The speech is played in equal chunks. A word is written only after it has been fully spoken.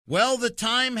Well, the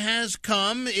time has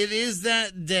come. It is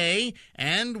that day,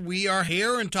 and we are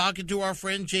here and talking to our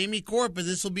friend Jamie Court, but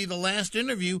this will be the last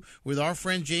interview with our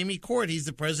friend Jamie Court. He's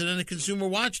the president of Consumer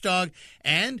Watchdog,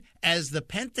 and as the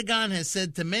Pentagon has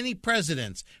said to many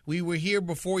presidents, we were here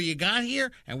before you got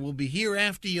here, and we'll be here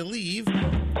after you leave.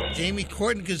 Jamie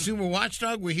Court and Consumer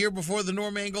Watchdog were here before the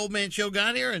Norman Goldman Show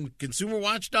got here, and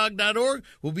ConsumerWatchdog.org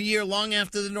will be here long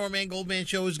after the Norman Goldman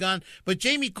Show is gone. But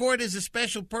Jamie Court is a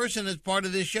special person as part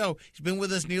of this show. He's been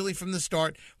with us nearly from the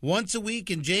start, once a week.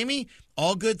 And Jamie,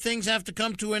 all good things have to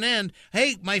come to an end.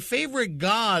 Hey, my favorite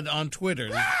god on Twitter,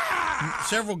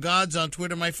 several gods on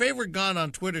Twitter, my favorite god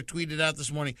on Twitter tweeted out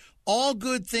this morning, all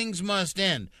good things must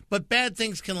end, but bad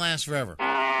things can last forever.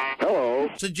 Hello.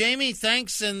 So, Jamie,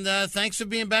 thanks, and thanks for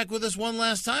being back with us one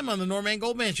last time on the Norman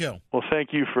Goldman Show. Well,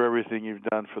 thank you for everything you've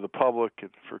done for the public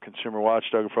and for Consumer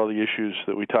Watchdog and for all the issues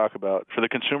that we talk about for the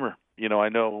consumer. You know, I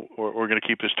know we're going to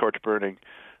keep this torch burning,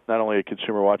 not only at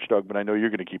Consumer Watchdog, but I know you're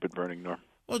going to keep it burning, Norm.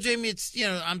 Well, Jamie, it's,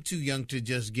 I'm too young to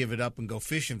just give it up and go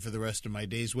fishing for the rest of my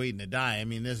days waiting to die. I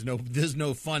mean, there's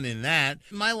no fun in that.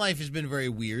 My life has been very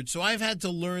weird, so I've had to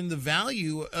learn the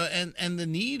value and the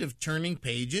need of turning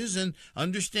pages and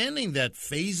understanding that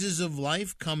phases of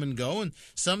life come and go, and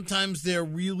sometimes they're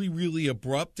really, really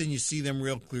abrupt and you see them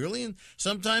real clearly, and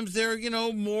sometimes they're,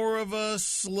 more of a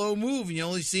slow move, and you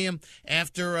only see them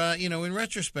after, in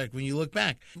retrospect when you look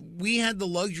back. We had the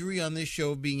luxury on this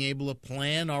show of being able to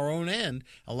plan our own end.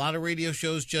 A lot of radio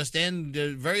shows just end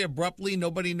very abruptly.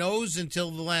 Nobody knows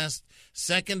until the last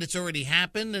second it's already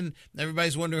happened, and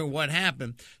everybody's wondering what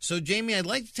happened. So, Jamie, I'd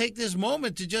like to take this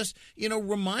moment to just,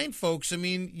 remind folks. I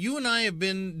mean, you and I have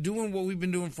been doing what we've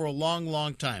been doing for a long,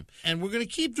 long time, and we're going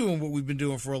to keep doing what we've been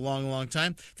doing for a long, long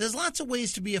time. There's lots of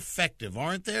ways to be effective,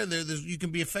 aren't there? You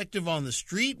can be effective on the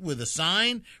street with a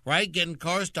sign, right? Getting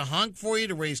cars to honk for you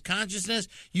to raise consciousness.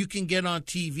 You can get on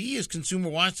TV, as Consumer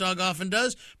Watchdog often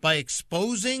does, by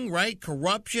exposing, right,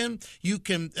 corruption. You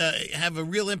can have a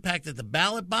real impact at the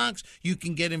ballot box. You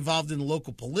can get involved in a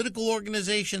local political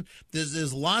organization.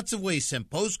 There's lots of ways. Send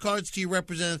postcards to your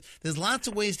representatives. There's lots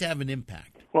of ways to have an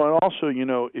impact. Well, and also,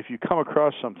 if you come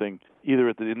across something, either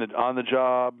on the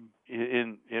job,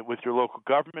 with your local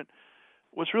government,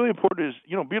 what's really important is,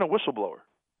 being a whistleblower.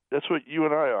 That's what you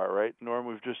and I are, right, Norm?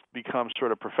 We've just become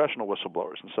sort of professional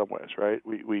whistleblowers in some ways, right?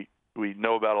 We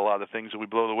know about a lot of things, and we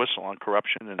blow the whistle on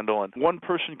corruption and one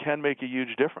person can make a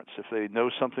huge difference if they know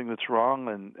something that's wrong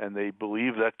and they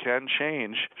believe that can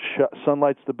change.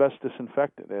 Sunlight's the best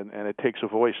disinfectant, and it takes a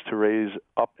voice to raise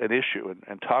up an issue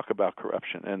and talk about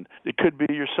corruption. And it could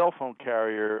be your cell phone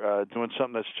carrier doing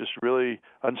something that's just really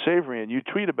unsavory, and you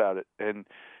tweet about it, and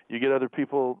you get other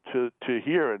people to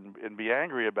hear and be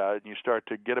angry about it, and you start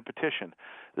to get a petition.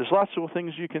 There's lots of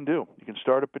things you can do. You can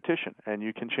start a petition, and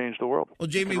you can change the world. Well,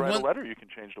 Jamie, you can write a letter, you can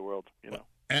change the world,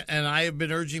 And I have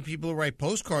been urging people to write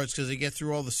postcards because they get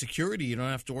through all the security. You don't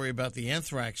have to worry about the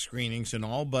anthrax screenings and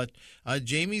all. But,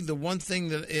 Jamie, the one thing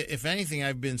that, if anything,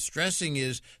 I've been stressing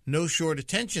is no short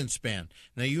attention span.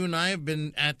 Now, you and I have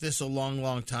been at this a long,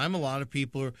 long time. A lot of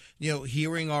people are,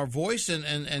 hearing our voice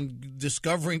and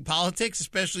discovering politics,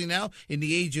 especially now in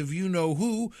the age of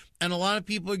you-know-who. And a lot of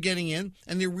people are getting in,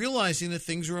 and they're realizing that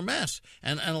things are a mess.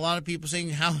 And a lot of people saying,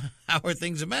 how are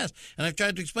things a mess? And I've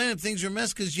tried to explain that things are a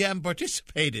mess because you haven't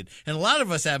participated. And a lot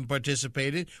of us haven't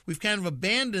participated. We've kind of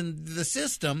abandoned the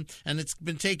system, and it's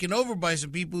been taken over by some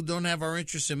people who don't have our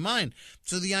interests in mind.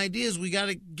 So the idea is we got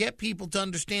to get people to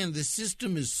understand the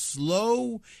system is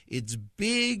slow, it's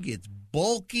big, it's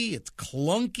bulky, it's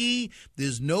clunky.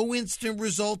 There's no instant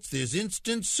results. There's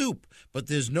instant soup, but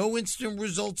there's no instant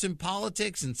results in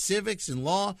politics and civics and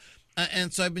law.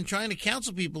 And so I've been trying to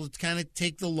counsel people to kind of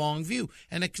take the long view.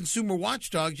 And at Consumer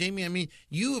Watchdog, Jamie, I mean,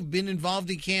 you have been involved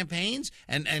in campaigns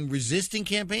and resisting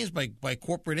campaigns by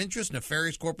corporate interests,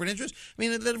 nefarious corporate interests, I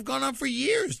mean, that have gone on for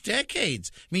years,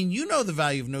 decades. I mean, you know the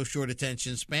value of no short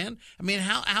attention span. I mean,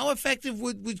 how effective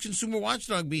would Consumer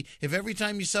Watchdog be if every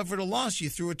time you suffered a loss, you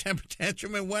threw a temper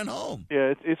tantrum and went home?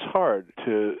 Yeah, it's hard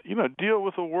to, deal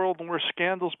with a world where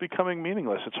scandals becoming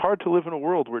meaningless. It's hard to live in a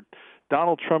world where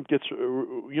Donald Trump gets,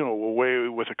 away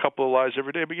with a couple of lies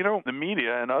every day. But, the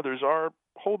media and others are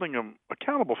holding him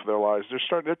accountable for their lies.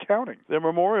 They're counting. They're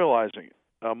memorializing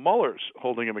it. Mueller's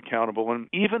holding him accountable. And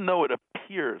even though it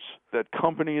appears that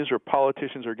companies or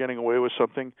politicians are getting away with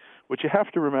something, what you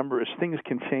have to remember is things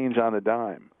can change on a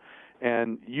dime.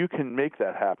 And you can make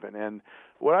that happen. And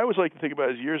what I always like to think about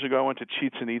is years ago I went to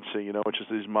Chichen Itza, which is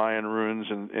these Mayan ruins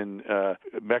in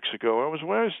Mexico. When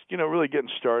I was really getting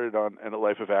started on a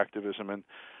life of activism, and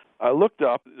I looked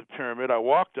up the pyramid. I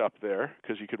walked up there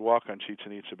because you could walk on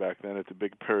Chichen Itza back then at the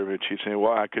big pyramid Chichen Itza.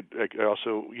 Well, I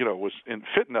also, was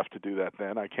fit enough to do that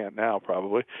then. I can't now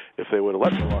probably if they would have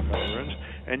let me walk on the ruins.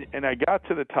 And I got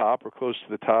to the top or close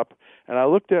to the top, and I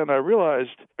looked down and I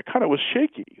realized I kind of was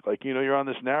shaky. Like, you're on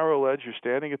this narrow ledge. You're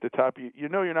standing at the top. You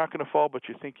know you're not going to fall, but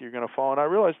you think you're going to fall. And I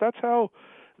realized that's how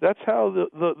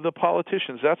the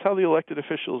politicians, that's how the elected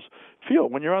officials feel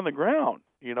when you're on the ground,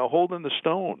 holding the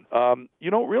stone.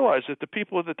 You don't realize that the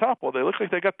people at the top, well, they look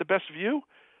like they got the best view.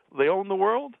 They own the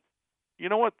world. You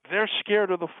know what? They're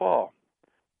scared of the fall.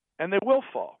 And they will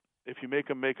fall if you make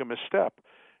them make a misstep.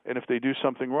 And if they do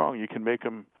something wrong, you can make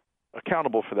them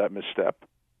accountable for that misstep.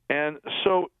 And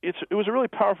so it was a really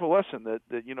powerful lesson that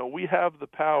we have the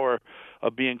power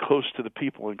of being close to the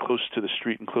people and close to the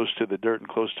street and close to the dirt and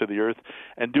close to the earth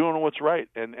and doing what's right.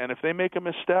 And if they make a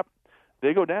misstep,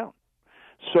 they go down.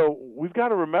 So we've got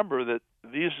to remember that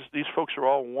these folks are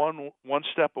all one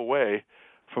step away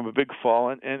from a big fall,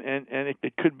 and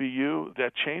it could be you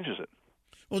that changes it.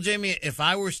 Well, Jamie, if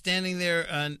I were standing there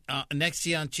next to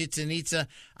you on Chichen Itza,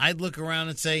 I'd look around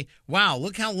and say, wow,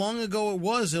 look how long ago it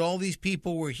was that all these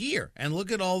people were here. And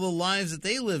look at all the lives that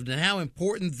they lived and how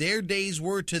important their days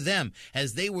were to them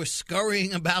as they were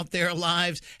scurrying about their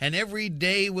lives. And every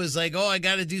day was like, oh, I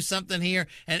got to do something here.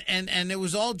 And it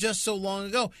was all just so long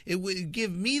ago. It would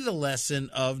give me the lesson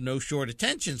of no short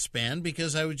attention span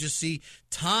because I would just see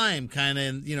time kind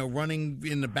of, running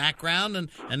in the background and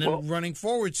then running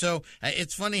forward. So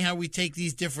it's funny how we take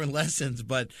these different lessons,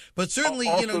 but certainly,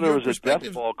 also, there was a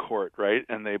death ball court, right?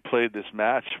 And they played this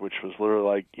match, which was literally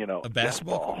like, a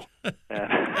basketball. And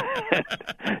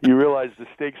you realize the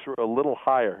stakes were a little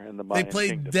higher in the Mayan They played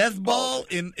kingdom. death ball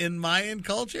in Mayan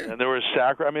culture? And there was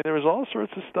there was all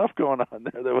sorts of stuff going on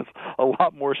there. There was a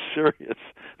lot more serious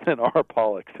than our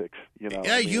politics,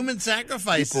 Yeah, human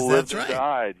sacrifices, people that's lived right. and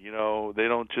died, they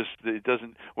don't just, it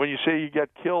doesn't, when you say you get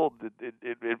killed,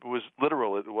 it was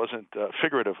literal. It wasn't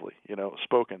figuratively,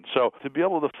 spoken. So to be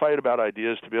able to fight about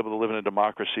ideas, to be able to live in a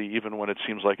democracy, even when it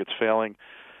seems like it's failing,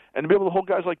 and to be able to hold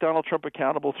guys like Donald Trump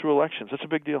accountable through elections, that's a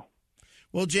big deal.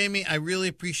 Well, Jamie, I really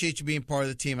appreciate you being part of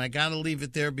the team. I got to leave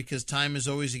it there because time is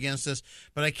always against us.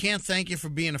 But I can't thank you for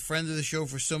being a friend of the show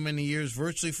for so many years,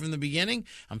 virtually from the beginning.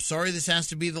 I'm sorry this has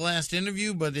to be the last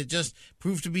interview, but it just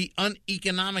proved to be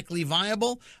uneconomically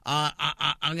viable.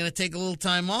 I'm going to take a little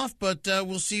time off, but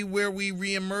we'll see where we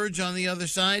reemerge on the other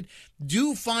side.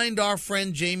 Do find our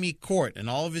friend Jamie Court and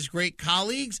all of his great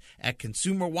colleagues at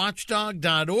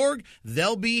consumerwatchdog.org.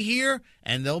 They'll be here,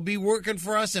 and they'll be working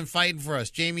for us and fighting for us.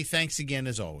 Jamie, thanks again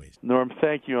as always. Norm,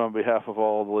 thank you on behalf of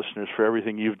all the listeners for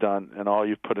everything you've done and all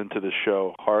you've put into this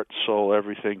show. Heart, soul,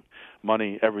 everything,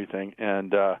 money, everything.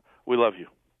 And we love you.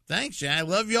 Thanks, Jay. I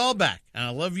love you all back. And I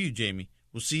love you, Jamie.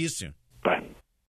 We'll see you soon.